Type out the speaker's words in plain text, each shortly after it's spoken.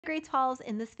Grade 12s,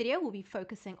 in this video, we'll be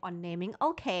focusing on naming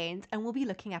alkanes and we'll be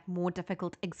looking at more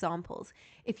difficult examples.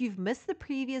 If you've missed the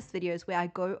previous videos where I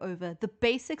go over the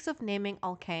basics of naming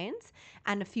alkanes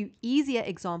and a few easier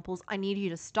examples, I need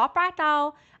you to stop right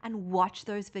now and watch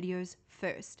those videos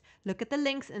first. Look at the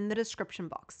links in the description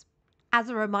box. As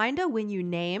a reminder, when you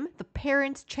name, the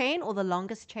parent chain or the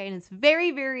longest chain is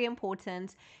very, very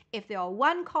important. If there are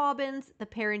 1 carbons, the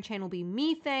parent chain will be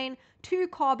methane, 2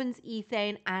 carbons,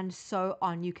 ethane, and so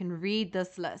on. You can read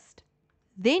this list.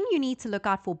 Then you need to look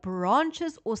out for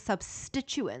branches or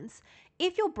substituents.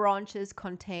 If your branches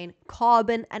contain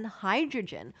carbon and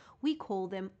hydrogen, we call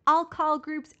them alkyl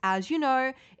groups. As you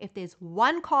know, if there's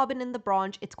 1 carbon in the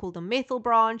branch, it's called a methyl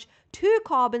branch, 2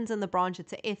 carbons in the branch,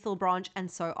 it's an ethyl branch,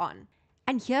 and so on.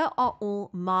 And here are all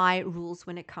my rules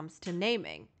when it comes to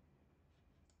naming.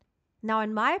 Now,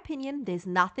 in my opinion, there's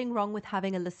nothing wrong with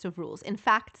having a list of rules. In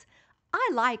fact, I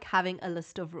like having a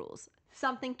list of rules,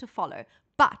 something to follow.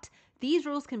 But these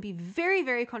rules can be very,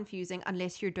 very confusing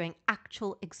unless you're doing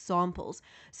actual examples.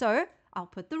 So I'll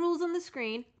put the rules on the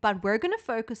screen, but we're going to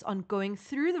focus on going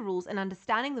through the rules and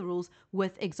understanding the rules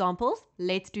with examples.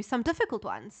 Let's do some difficult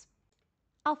ones.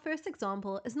 Our first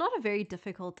example is not a very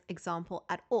difficult example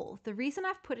at all. The reason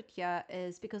I've put it here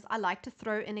is because I like to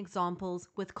throw in examples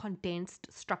with condensed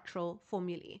structural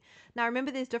formulae. Now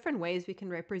remember, there's different ways we can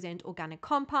represent organic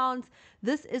compounds.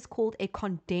 This is called a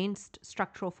condensed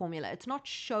structural formula. It's not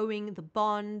showing the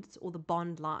bonds or the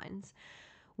bond lines.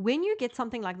 When you get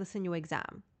something like this in your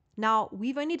exam, now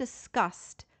we've only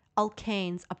discussed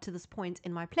alkanes up to this point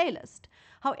in my playlist.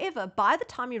 However, by the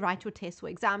time you write your tests or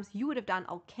exams, you would have done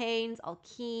alkanes,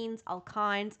 alkenes,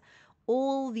 alkynes,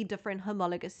 all the different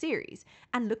homologous series.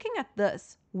 And looking at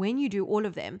this, when you do all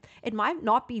of them, it might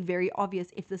not be very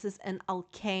obvious if this is an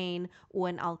alkane or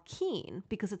an alkene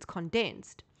because it's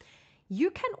condensed.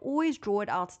 You can always draw it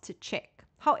out to check.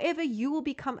 However, you will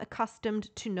become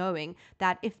accustomed to knowing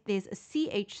that if there's a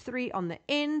CH3 on the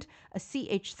end, a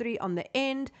CH3 on the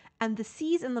end, and the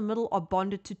C's in the middle are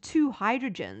bonded to 2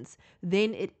 hydrogens,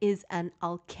 then it is an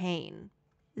alkane.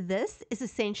 This is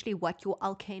essentially what your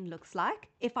alkane looks like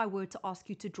if I were to ask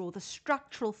you to draw the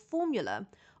structural formula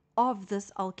of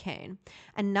this alkane.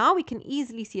 And now we can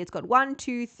easily see it's got 1,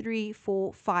 2, 3,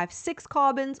 4, 5, 6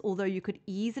 carbons, although you could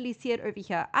easily see it over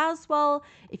here as well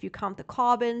if you count the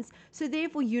carbons. So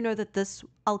therefore you know that this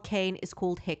alkane is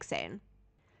called hexane.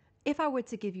 If I were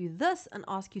to give you this and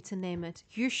ask you to name it,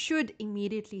 you should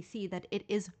immediately see that it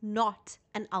is not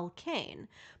an alkane,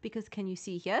 because can you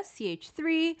see here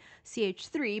CH3,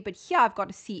 CH3, but here I've got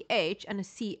a CH and a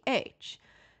CH,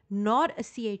 not a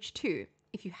CH2.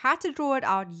 If you had to draw it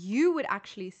out, you would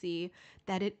actually see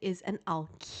that it is an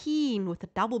alkene with a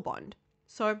double bond.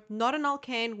 So not an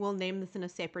alkane, we'll name this in a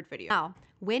separate video. Now,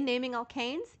 when naming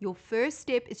alkanes, your first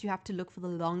step is you have to look for the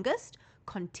longest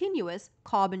continuous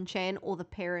carbon chain or the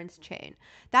parent chain.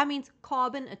 That means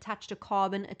carbon attached to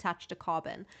carbon attached to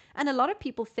carbon. And a lot of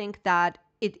people think that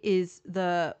it is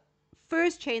the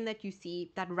first chain that you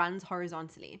see that runs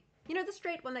horizontally. You know, the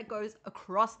straight one that goes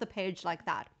across the page like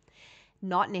that.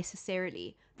 Not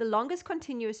necessarily. The longest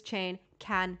continuous chain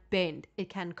can bend, it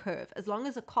can curve. As long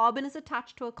as a carbon is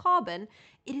attached to a carbon,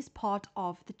 it is part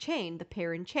of the chain, the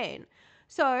parent chain.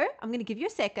 So I'm going to give you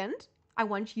a second. I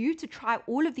want you to try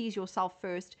all of these yourself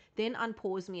first, then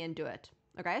unpause me and do it.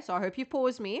 Okay, so I hope you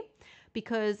pause me,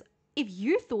 because if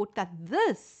you thought that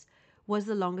this was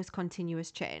the longest continuous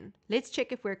chain, let's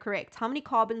check if we're correct. How many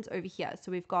carbons over here?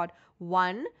 So we've got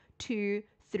 1, 2,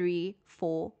 3,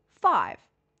 4, 5.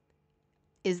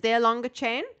 Is there a longer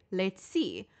chain? Let's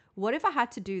see. What if I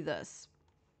had to do this?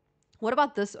 What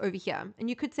about this over here? And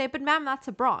you could say, but ma'am, that's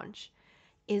a branch.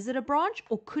 Is it a branch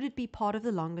or could it be part of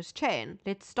the longest chain?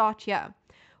 Let's start here.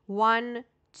 1,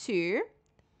 2,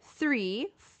 3,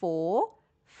 4,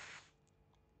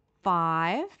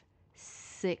 5,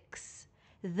 6.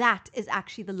 That is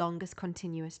actually the longest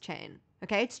continuous chain.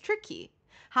 Okay, it's tricky.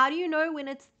 How do you know when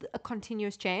it's a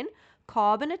continuous chain?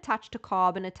 Carbon attached to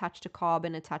carbon, attached to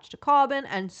carbon, attached to carbon,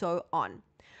 and so on.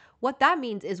 What that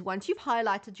means is once you've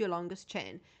highlighted your longest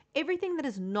chain, everything that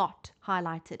is not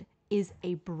highlighted is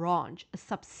a branch, a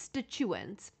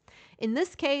substituent. In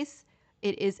this case,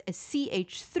 it is a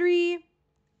CH3,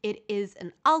 it is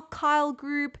an alkyl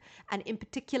group, and in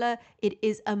particular, it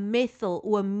is a methyl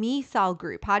or a methyl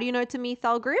group. How do you know it's a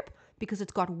methyl group? Because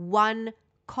it's got 1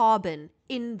 carbon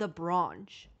in the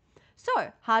branch.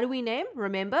 So how do we name?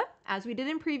 Remember, as we did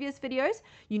in previous videos,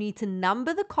 you need to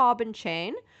number the carbon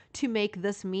chain to make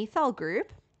this methyl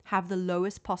group have the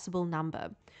lowest possible number.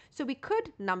 So we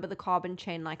could number the carbon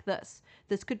chain like this.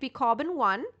 This could be carbon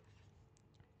 1,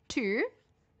 2,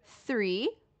 3,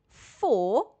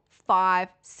 4, 5,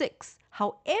 6.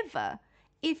 However,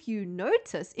 if you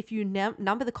notice, if you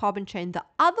number the carbon chain the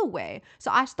other way,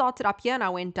 so I started up here and I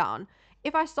went down.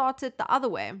 If I started the other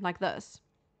way, like this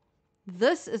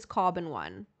is carbon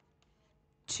 1,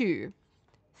 2,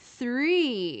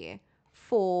 3,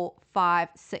 4, 5,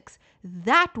 6.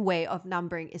 That way of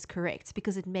numbering is correct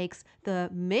because it makes the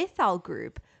methyl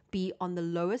group be on the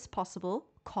lowest possible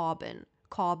carbon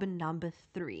number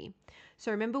 3.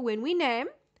 So remember, when we name,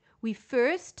 we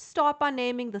first start by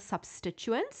naming the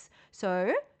substituents.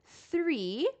 So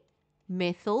 3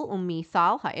 methyl or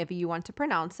methyl, however you want to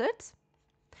pronounce it.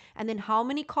 And then how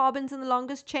many carbons in the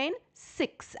longest chain?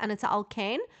 6, and it's an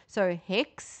alkane, so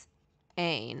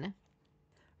hexane.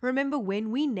 Remember,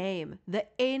 when we name, the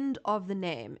end of the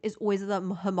name is always the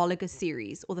homologous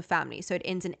series or the family, so it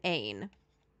ends in ane.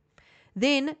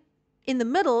 Then in the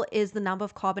middle is the number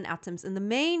of carbon atoms in the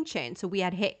main chain, so we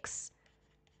had hex.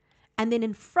 And then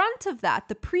in front of that,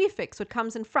 the prefix, what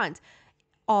comes in front,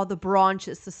 are the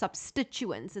branches, the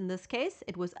substituents. In this case,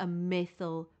 it was a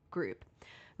methyl group.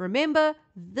 Remember,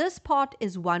 this part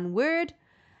is one word,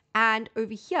 and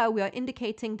over here we are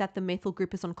indicating that the methyl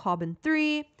group is on carbon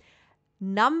 3.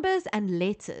 Numbers and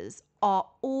letters are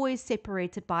always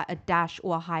separated by a dash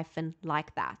or a hyphen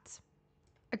like that.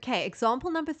 Okay,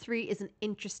 example number 3 is an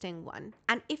interesting one.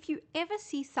 And if you ever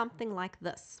see something like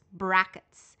this,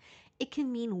 brackets, it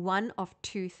can mean one of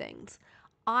two things.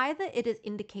 Either it is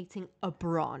indicating a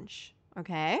branch,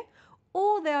 okay,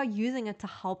 or they are using it to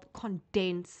help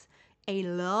condense a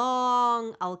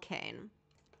long alkane.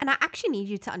 And I actually need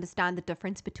you to understand the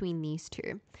difference between these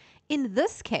two. In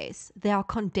this case, they are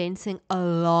condensing a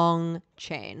long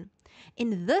chain.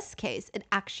 In this case, it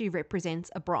actually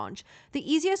represents a branch.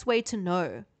 The easiest way to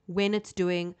know when it's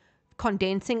doing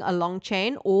condensing a long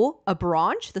chain or a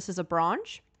branch, this is a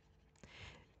branch,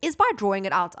 is by drawing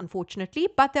it out, unfortunately.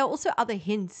 But there are also other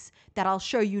hints that I'll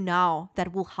show you now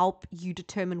that will help you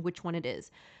determine which one it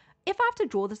is. If I have to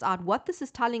draw this out, what this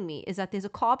is telling me is that there's a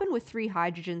carbon with 3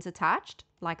 hydrogens attached,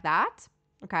 like that.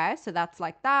 Okay, so that's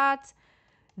like that.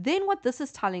 Then what this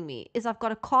is telling me is I've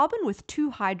got a carbon with 2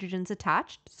 hydrogens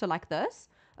attached, so like this,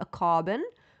 a carbon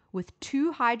with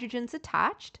 2 hydrogens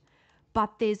attached,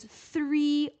 but there's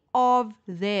 3 of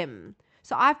them.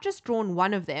 So I've just drawn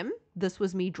one of them. This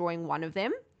was me drawing one of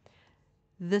them.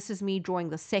 This is me drawing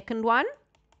the second one.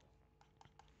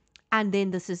 And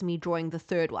then this is me drawing the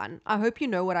third one. I hope you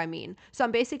know what I mean. So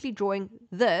I'm basically drawing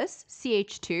this,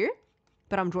 CH2,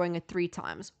 but I'm drawing it 3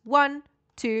 times. 1,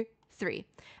 2, 3.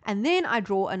 And then I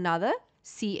draw another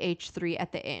CH3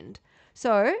 at the end.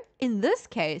 So in this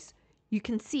case, you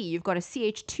can see you've got a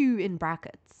CH2 in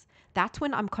brackets. That's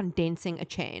when I'm condensing a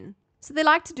chain. So they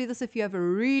like to do this if you have a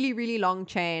really, really long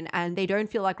chain and they don't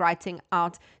feel like writing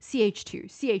out CH2,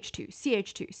 CH2,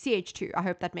 CH2, CH2. I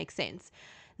hope that makes sense.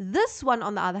 This one,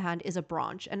 on the other hand, is a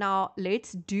branch. And now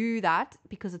let's do that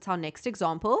because it's our next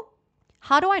example.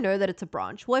 How do I know that it's a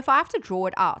branch? Well, if I have to draw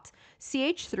it out,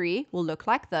 CH3 will look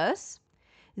like this.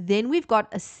 Then we've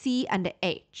got a C and a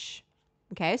H.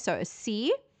 Okay, so a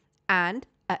C and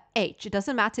a H. It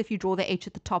doesn't matter if you draw the H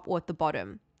at the top or at the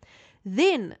bottom.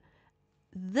 Then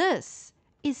this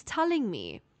is telling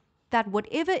me that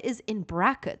whatever is in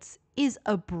brackets is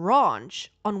a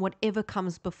branch on whatever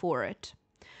comes before it.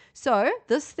 So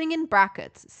this thing in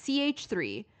brackets,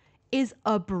 CH3, is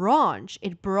a branch.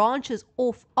 It branches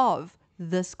off of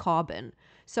this carbon.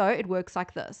 So it works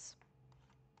like this.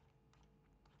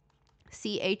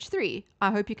 CH3.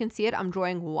 I hope you can see it. I'm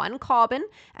drawing 1 carbon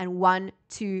and 1,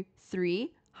 2,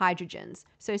 3 hydrogens.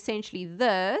 So essentially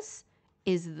this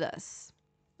is this.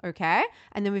 Okay?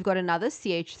 And then we've got another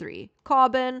CH3.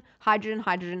 Carbon, hydrogen,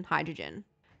 hydrogen, hydrogen.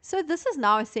 So this is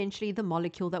now essentially the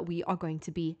molecule that we are going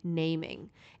to be naming.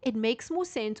 It makes more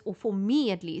sense, or for me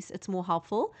at least, it's more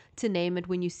helpful to name it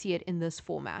when you see it in this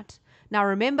format. Now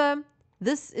remember,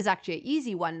 this is actually an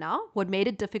easy one now. What made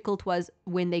it difficult was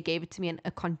when they gave it to me in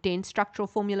a condensed structural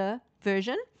formula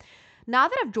version. Now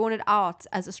that I've drawn it out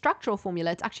as a structural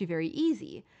formula, it's actually very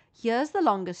easy. Here's the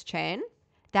longest chain.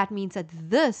 That means that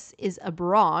this is a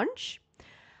branch.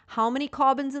 How many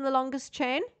carbons in the longest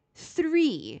chain?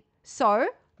 3. So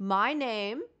my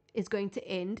name is going to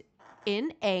end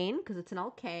in ane because it's an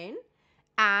alkane,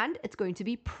 and it's going to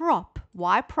be prop.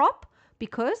 Why prop?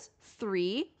 Because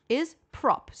 3 is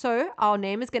prop. So our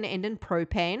name is going to end in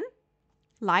propane,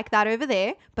 like that over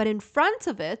there. But in front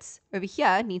of it, over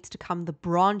here, needs to come the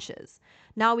branches.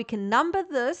 Now we can number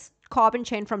this carbon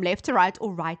chain from left to right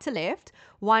or right to left,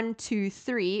 1, 2,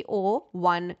 3, or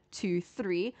 1, 2,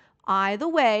 3. Either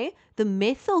way, the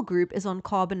methyl group is on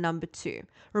carbon number 2.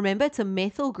 Remember, it's a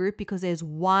methyl group because there's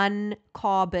 1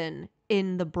 carbon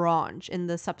in the branch, in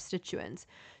the substituents.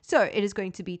 So it is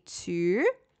going to be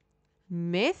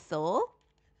 2-methyl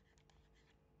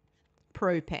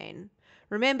propane.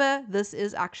 Remember, this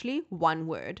is actually one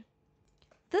word.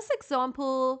 This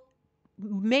example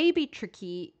may be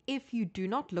tricky if you do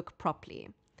not look properly.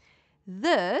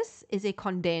 This is a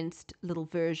condensed little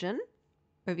version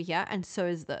over here, and so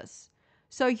is this.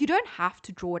 So you don't have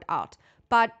to draw it out,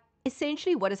 but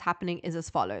essentially what is happening is as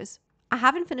follows. I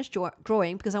haven't finished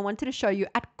drawing because I wanted to show you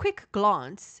at quick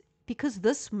glance, because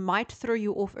this might throw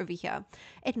you off over here.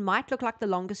 It might look like the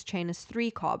longest chain is 3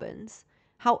 carbons.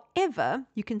 However,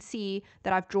 you can see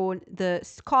that I've drawn the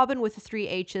carbon with the 3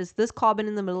 H's, this carbon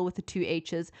in the middle with the 2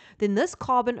 H's, then this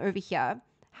carbon over here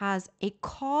has a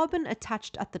carbon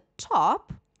attached at the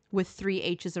top with 3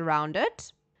 H's around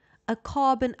it, a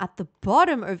carbon at the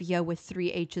bottom over here with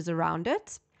 3 H's around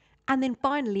it, and then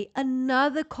finally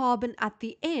another carbon at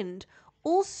the end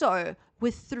also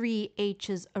with 3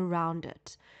 H's around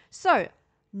it. So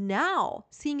now,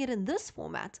 seeing it in this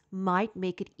format might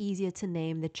make it easier to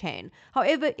name the chain.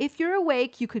 However, if you're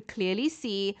awake, you could clearly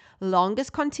see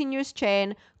longest continuous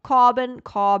chain, carbon,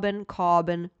 carbon,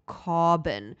 carbon,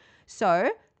 carbon.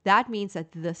 So that means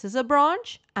that this is a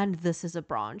branch and this is a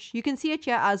branch. You can see it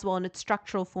here as well in its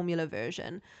structural formula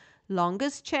version.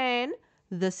 Longest chain,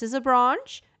 this is a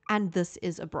branch, and this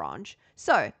is a branch.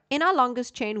 So in our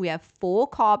longest chain, we have 4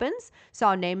 carbons. So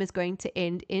our name is going to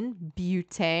end in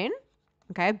butane.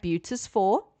 Okay, but is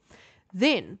 4.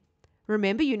 Then,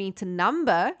 remember, you need to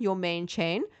number your main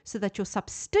chain so that your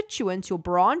substituents, your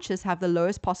branches, have the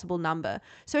lowest possible number.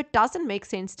 So it doesn't make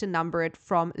sense to number it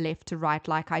from left to right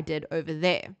like I did over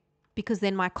there, because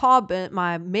then my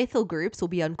methyl groups will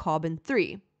be on carbon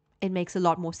 3. It makes a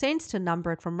lot more sense to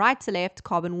number it from right to left,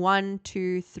 carbon 1,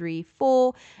 2, 3,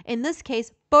 4. In this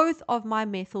case, both of my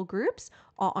methyl groups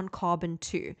are on carbon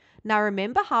 2. Now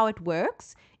remember how it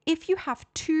works. If you have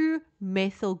 2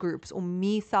 methyl groups or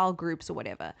methyl groups or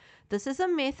whatever, this is a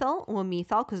methyl or a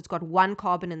methyl because it's got 1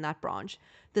 carbon in that branch.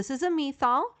 This is a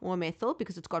methyl or a methyl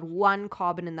because it's got 1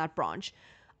 carbon in that branch.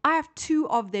 I have 2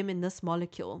 of them in this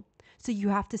molecule. So you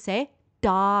have to say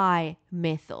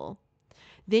dimethyl.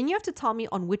 Then you have to tell me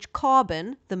on which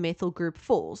carbon the methyl group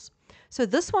falls. So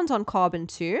this one's on carbon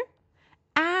 2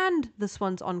 and this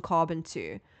one's on carbon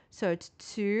 2. So it's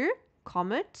 2,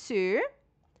 2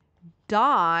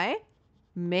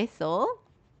 dimethyl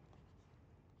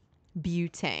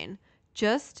butane.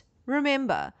 Just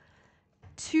remember,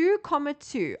 2,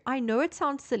 2. I know it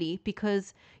sounds silly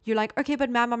because you're like, okay, but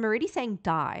ma'am, I'm already saying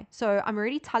di. So I'm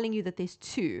already telling you that there's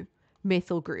 2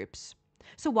 methyl groups.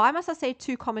 So why must I say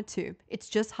 2, 2? It's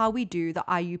just how we do the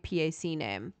IUPAC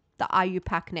name, the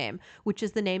IUPAC name, which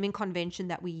is the naming convention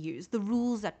that we use, the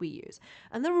rules that we use.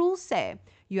 And the rules say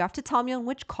you have to tell me on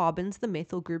which carbons the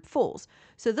methyl group falls.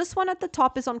 So this one at the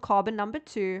top is on carbon number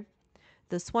 2.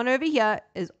 This one over here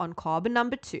is on carbon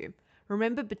number 2.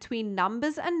 Remember, between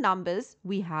numbers and numbers,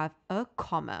 we have a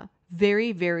comma.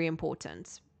 Very, very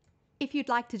important. If you'd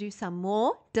like to do some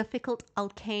more difficult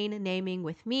alkane naming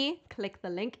with me, click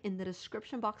the link in the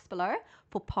description box below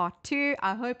for part 2.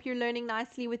 I hope you're learning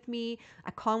nicely with me.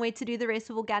 I can't wait to do the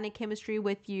rest of organic chemistry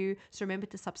with you. So remember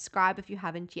to subscribe if you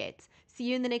haven't yet. See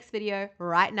you in the next video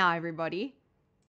right now, everybody.